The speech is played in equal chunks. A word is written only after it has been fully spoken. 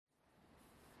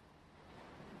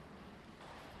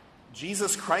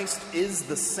Jesus Christ is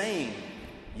the same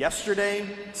yesterday,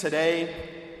 today,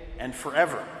 and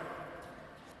forever.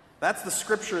 That's the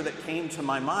scripture that came to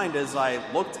my mind as I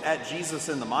looked at Jesus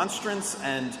in the monstrance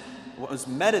and was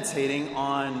meditating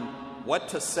on what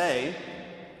to say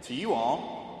to you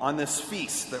all on this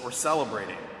feast that we're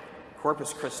celebrating,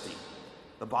 Corpus Christi,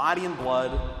 the body and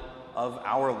blood of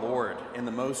our Lord in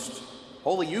the most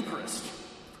holy Eucharist.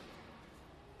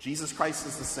 Jesus Christ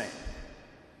is the same.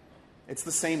 It's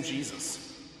the same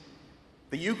Jesus.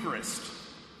 The Eucharist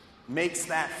makes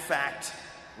that fact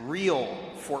real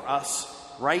for us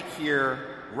right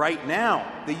here, right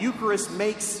now. The Eucharist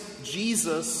makes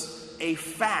Jesus a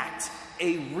fact,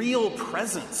 a real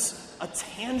presence, a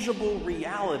tangible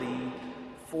reality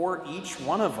for each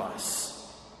one of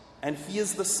us. And he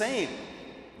is the same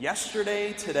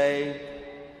yesterday, today,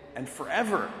 and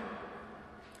forever.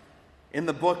 In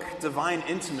the book Divine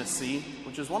Intimacy,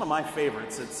 which is one of my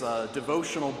favorites, it's a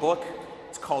devotional book.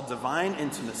 It's called Divine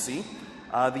Intimacy.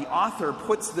 The author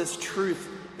puts this truth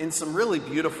in some really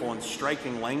beautiful and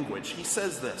striking language. He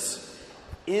says this: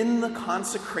 in the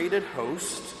consecrated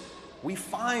host, we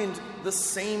find the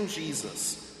same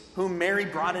Jesus whom Mary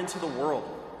brought into the world,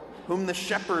 whom the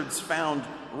shepherds found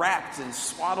wrapped in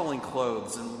swaddling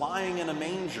clothes and lying in a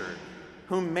manger,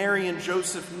 whom Mary and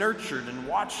Joseph nurtured and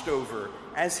watched over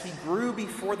as he grew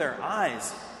before their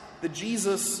eyes, the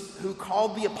Jesus who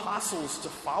called the apostles to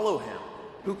follow him,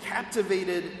 who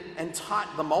captivated and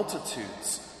taught the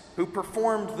multitudes, who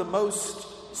performed the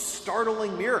most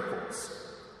startling miracles.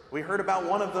 We heard about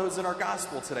one of those in our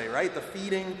gospel today, right? The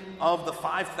feeding of the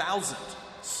 5,000.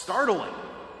 Startling.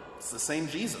 It's the same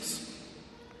Jesus.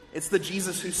 It's the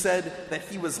Jesus who said that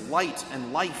he was light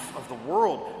and life of the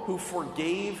world, who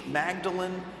forgave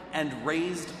Magdalene and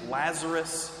raised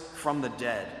Lazarus from the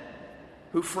dead,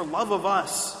 who for love of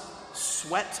us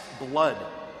sweat blood,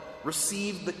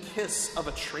 received the kiss of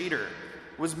a traitor,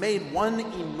 was made one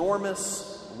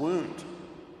enormous wound,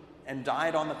 and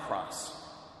died on the cross.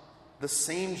 The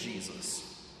same Jesus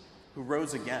who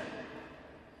rose again.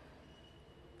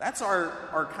 That's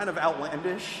our kind of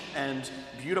outlandish and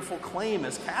beautiful claim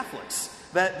as Catholics,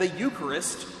 that the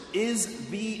Eucharist is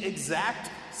the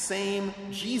exact same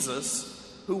Jesus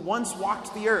who once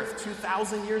walked the earth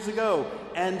 2,000 years ago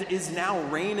and is now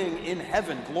reigning in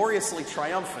heaven, gloriously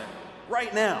triumphant,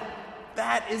 right now.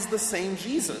 That is the same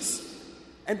Jesus.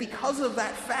 And because of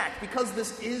that fact, because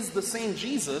this is the same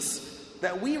Jesus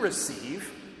that we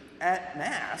receive at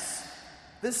Mass,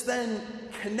 this then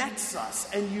connects us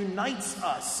and unites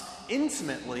us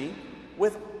intimately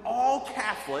with all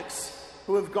Catholics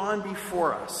who have gone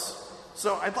before us.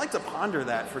 So I'd like to ponder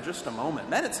that for just a moment,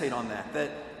 meditate on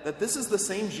that this is the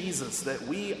same Jesus that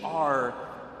we are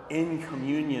in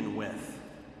communion with.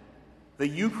 The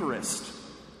Eucharist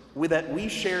that we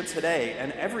share today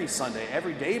and every Sunday,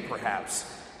 every day perhaps,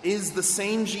 is the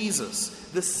same Jesus,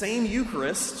 the same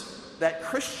Eucharist that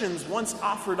Christians once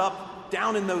offered up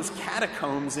down in those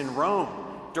catacombs in Rome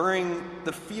during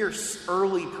the fierce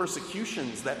early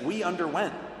persecutions that we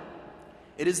underwent.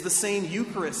 It is the same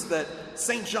Eucharist that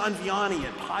St. John Vianney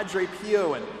and Padre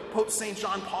Pio and Pope St.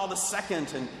 John Paul II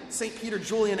and St. Peter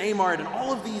Julian Amard and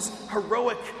all of these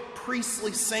heroic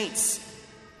priestly saints,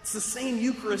 it's the same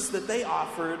Eucharist that they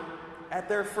offered at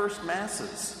their first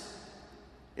Masses.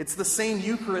 It's the same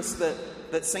Eucharist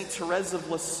that St. Therese of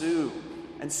Lisieux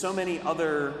and so many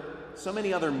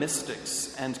other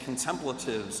mystics and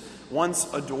contemplatives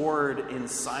once adored in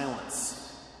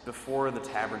silence before the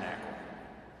tabernacle.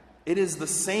 It is the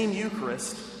same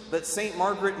Eucharist that St.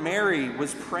 Margaret Mary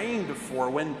was praying before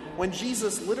when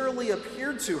Jesus literally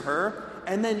appeared to her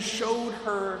and then showed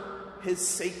her his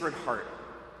Sacred Heart.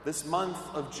 This month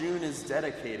of June is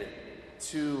dedicated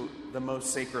to the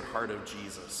most Sacred Heart of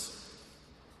Jesus.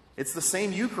 It's the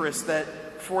same Eucharist that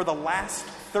for the last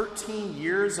 13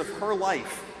 years of her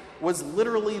life was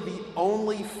literally the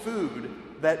only food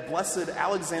that Blessed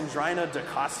Alexandrina da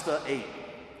Costa ate.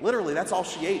 Literally, that's all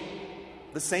she ate.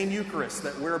 The same Eucharist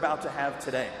that we're about to have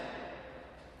today.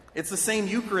 It's the same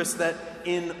Eucharist that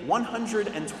in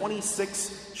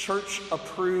 126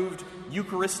 church-approved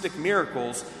Eucharistic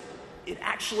miracles, it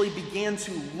actually began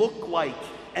to look like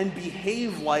and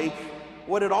behave like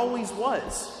what it always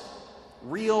was.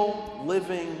 Real,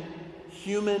 living,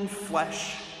 human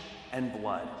flesh and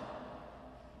blood.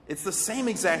 It's the same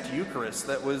exact Eucharist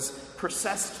that was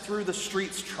processed through the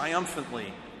streets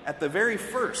triumphantly at the very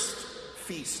first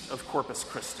feast of Corpus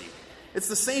Christi. It's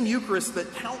the same Eucharist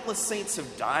that countless saints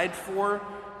have died for,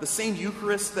 the same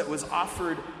Eucharist that was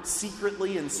offered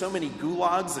secretly in so many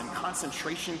gulags and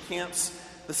concentration camps,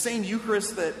 the same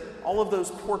Eucharist that all of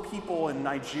those poor people in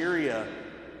Nigeria,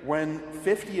 when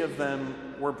 50 of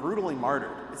them were brutally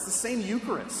martyred. It's the same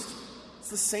Eucharist. It's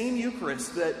the same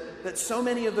Eucharist that so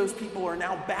many of those people are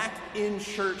now back in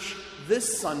church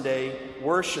this Sunday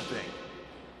worshiping.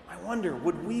 I wonder,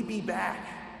 would we be back?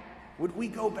 Would we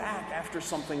go back after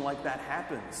something like that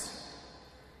happens?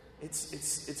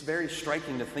 It's very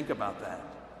striking to think about that.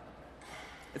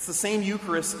 It's the same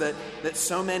Eucharist that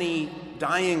so many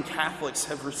dying Catholics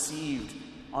have received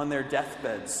on their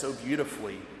deathbeds so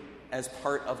beautifully as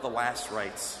part of the last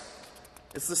rites.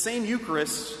 It's the same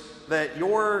Eucharist that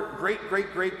your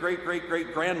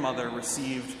great-great-great-great-great-grandmother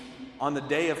received on the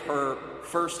day of her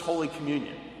first Holy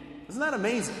Communion. Isn't that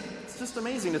amazing? It's just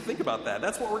amazing to think about that.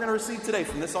 That's what we're going to receive today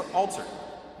from this altar.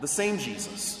 The same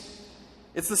Jesus.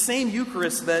 It's the same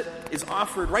Eucharist that is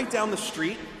offered right down the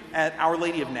street at Our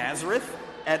Lady of Nazareth,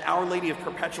 at Our Lady of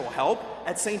Perpetual Help,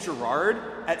 at St. Gerard,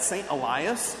 at St.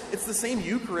 Elias. It's the same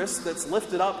Eucharist that's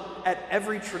lifted up at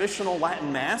every traditional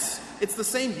Latin Mass. It's the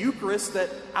same Eucharist that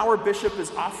our bishop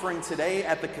is offering today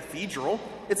at the cathedral.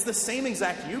 It's the same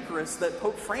exact Eucharist that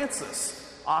Pope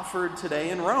Francis offered today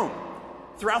in Rome.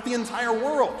 Throughout the entire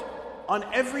world, on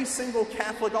every single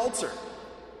Catholic altar,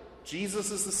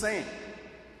 Jesus is the same.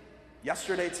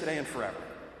 Yesterday, today, and forever.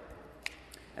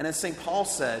 And as St. Paul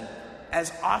said,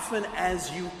 as often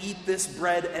as you eat this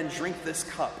bread and drink this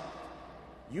cup,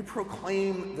 you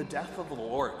proclaim the death of the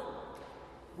Lord.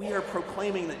 We are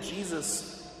proclaiming that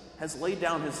Jesus has laid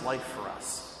down his life for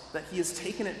us, that he has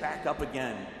taken it back up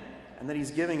again, and that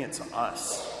he's giving it to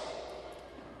us.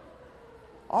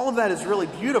 All of that is really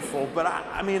beautiful, but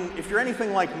I mean, if you're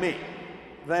anything like me,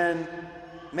 then,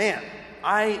 man,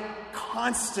 I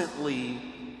constantly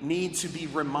need to be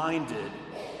reminded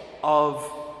of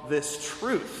this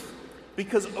truth.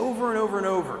 Because over and over and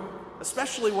over,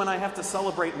 especially when I have to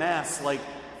celebrate Mass like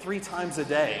 3 times a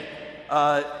day,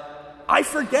 I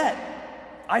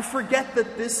forget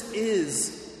that this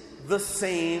is the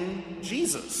same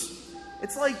Jesus.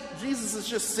 It's like Jesus is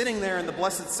just sitting there in the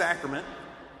Blessed Sacrament,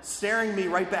 staring me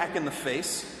right back in the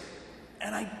face,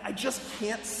 and I just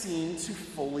can't seem to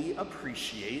fully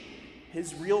appreciate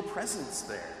his real presence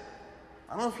there.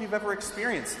 I don't know if you've ever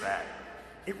experienced that.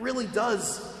 It really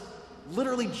does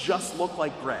literally just look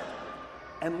like bread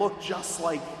and look just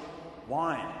like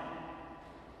wine.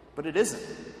 But it isn't.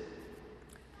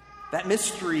 That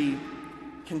mystery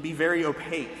can be very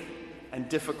opaque and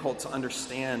difficult to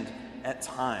understand at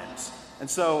times. And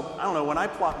so, I don't know, when I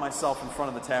plop myself in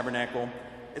front of the tabernacle,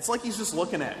 it's like he's just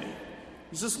looking at me.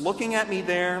 He's just looking at me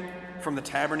there from the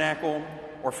tabernacle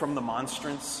or from the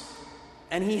monstrance.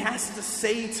 And he has to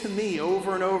say to me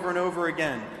over and over and over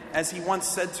again, as he once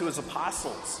said to his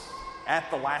apostles at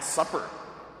the Last Supper,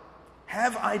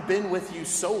 "Have I been with you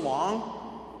so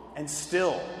long, and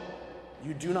still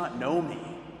you do not know me?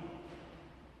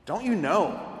 Don't you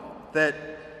know that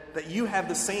you have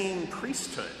the same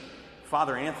priesthood,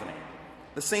 Father Anthony,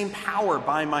 the same power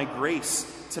by my grace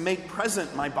to make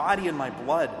present my body and my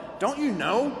blood? Don't you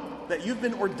know that you've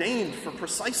been ordained for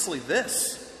precisely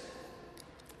this?"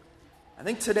 I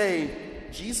think today,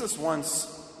 Jesus wants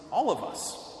all of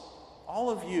us, all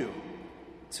of you,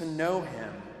 to know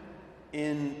him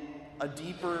in a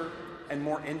deeper and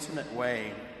more intimate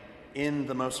way in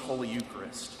the Most Holy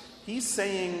Eucharist. He's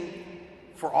saying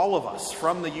for all of us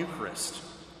from the Eucharist,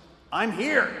 I'm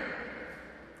here.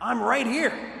 I'm right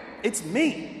here. It's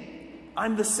me.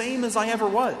 I'm the same as I ever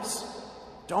was.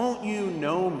 Don't you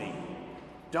know me?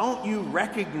 Don't you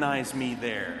recognize me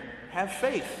there? Have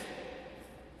faith.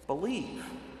 Believe.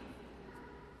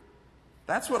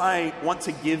 That's what I want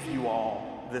to give you all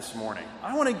this morning.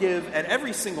 I want to give, at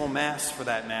every single Mass for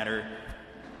that matter,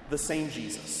 the same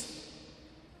Jesus.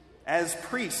 As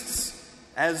priests,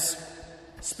 as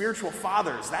spiritual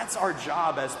fathers, that's our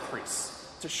job as priests,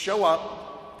 to show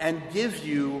up and give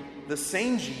you the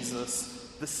same Jesus,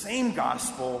 the same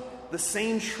gospel, the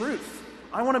same truth.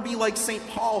 I want to be like St.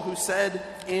 Paul, who said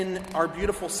in our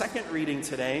beautiful second reading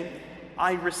today,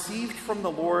 I received from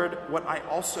the Lord what I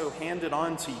also handed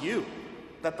on to you,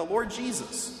 that the Lord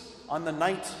Jesus, on the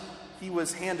night he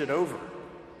was handed over,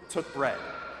 took bread,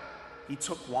 he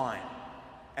took wine,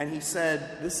 and he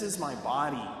said, "This is my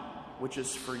body, which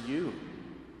is for you.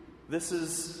 This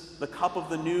is the cup of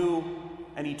the new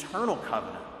and eternal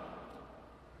covenant."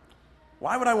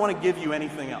 Why would I want to give you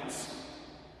anything else?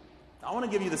 I want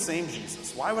to give you the same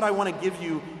Jesus. Why would I want to give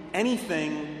you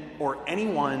anything or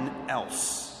anyone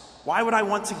else? Why would I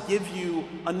want to give you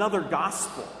another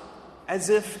gospel, as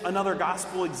if another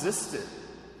gospel existed?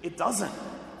 It doesn't.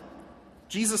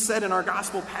 Jesus said in our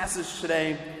gospel passage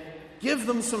today, give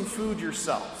them some food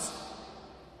yourselves.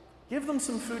 Give them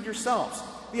some food yourselves.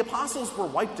 The apostles were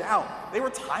wiped out. They were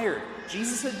tired.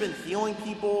 Jesus had been healing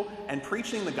people and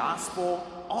preaching the gospel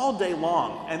all day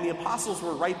long, and the apostles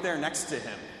were right there next to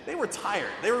him. They were tired.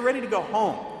 They were ready to go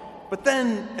home. But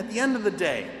then, at the end of the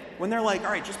day, when they're like,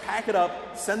 all right, just pack it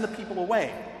up, send the people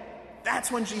away,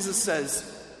 that's when Jesus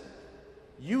says,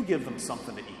 you give them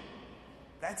something to eat.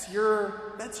 That's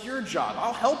your job.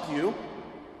 I'll help you,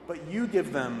 but you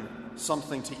give them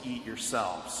something to eat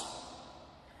yourselves.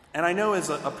 And I know as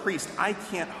a priest, I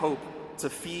can't hope to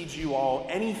feed you all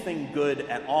anything good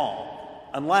at all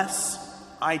unless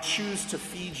I choose to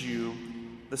feed you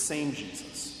the same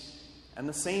Jesus and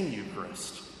the same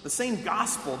Eucharist, the same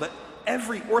gospel that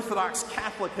every Orthodox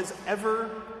Catholic has ever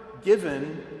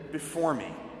given before me.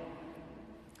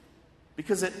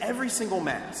 Because at every single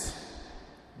Mass,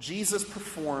 Jesus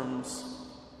performs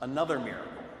another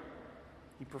miracle.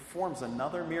 He performs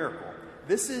another miracle.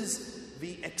 This is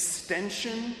the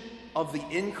extension of the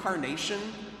incarnation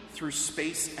through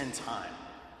space and time.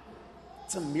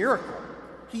 It's a miracle.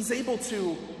 He's able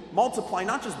to multiply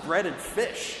not just bread and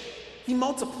fish. He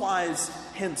multiplies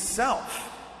himself.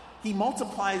 He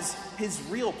multiplies his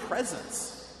real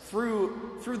presence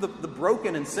through the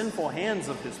broken and sinful hands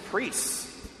of his priests.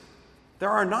 There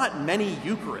are not many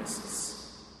Eucharists.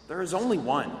 There is only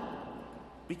one.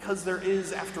 Because there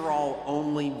is, after all,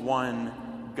 only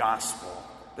one gospel.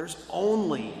 There's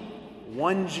only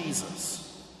one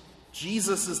Jesus.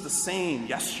 Jesus is the same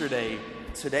yesterday,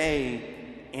 today,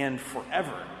 and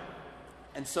forever.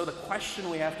 And so the question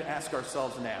we have to ask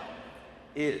ourselves now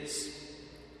is,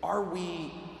 are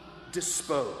we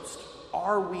disposed?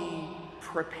 Are we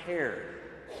prepared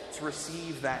to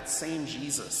receive that same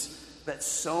Jesus that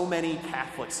so many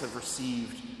Catholics have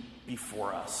received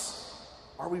before us?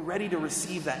 Are we ready to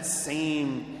receive that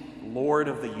same Lord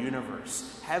of the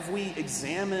universe? Have we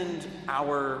examined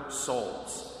our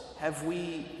souls? Have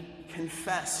we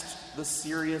confessed the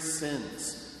serious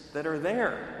sins that are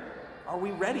there? Are we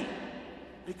ready?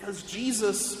 Because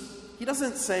Jesus, he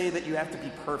doesn't say that you have to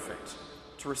be perfect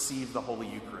to receive the Holy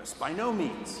Eucharist. By no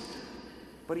means.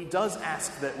 But he does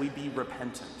ask that we be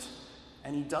repentant.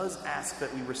 And he does ask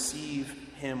that we receive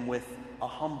him with a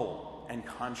humble and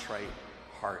contrite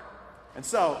heart. And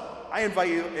so, I invite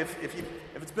you, if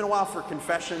it's been a while for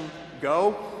confession,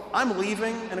 go. I'm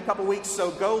leaving in a couple weeks,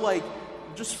 so go,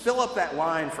 just fill up that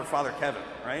line for Father Kevin,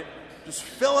 right? Just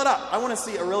fill it up. I want to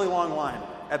see a really long line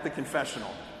at the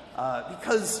confessional.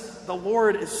 Because the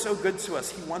Lord is so good to us.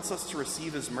 He wants us to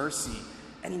receive his mercy,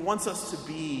 and he wants us to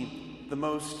be the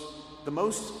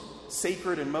most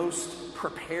sacred and most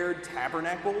prepared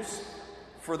tabernacles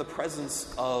for the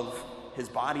presence of his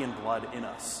body and blood in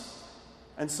us.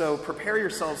 And so prepare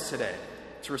yourselves today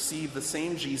to receive the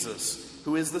same Jesus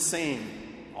who is the same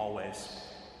always,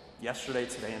 yesterday,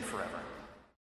 today, and forever.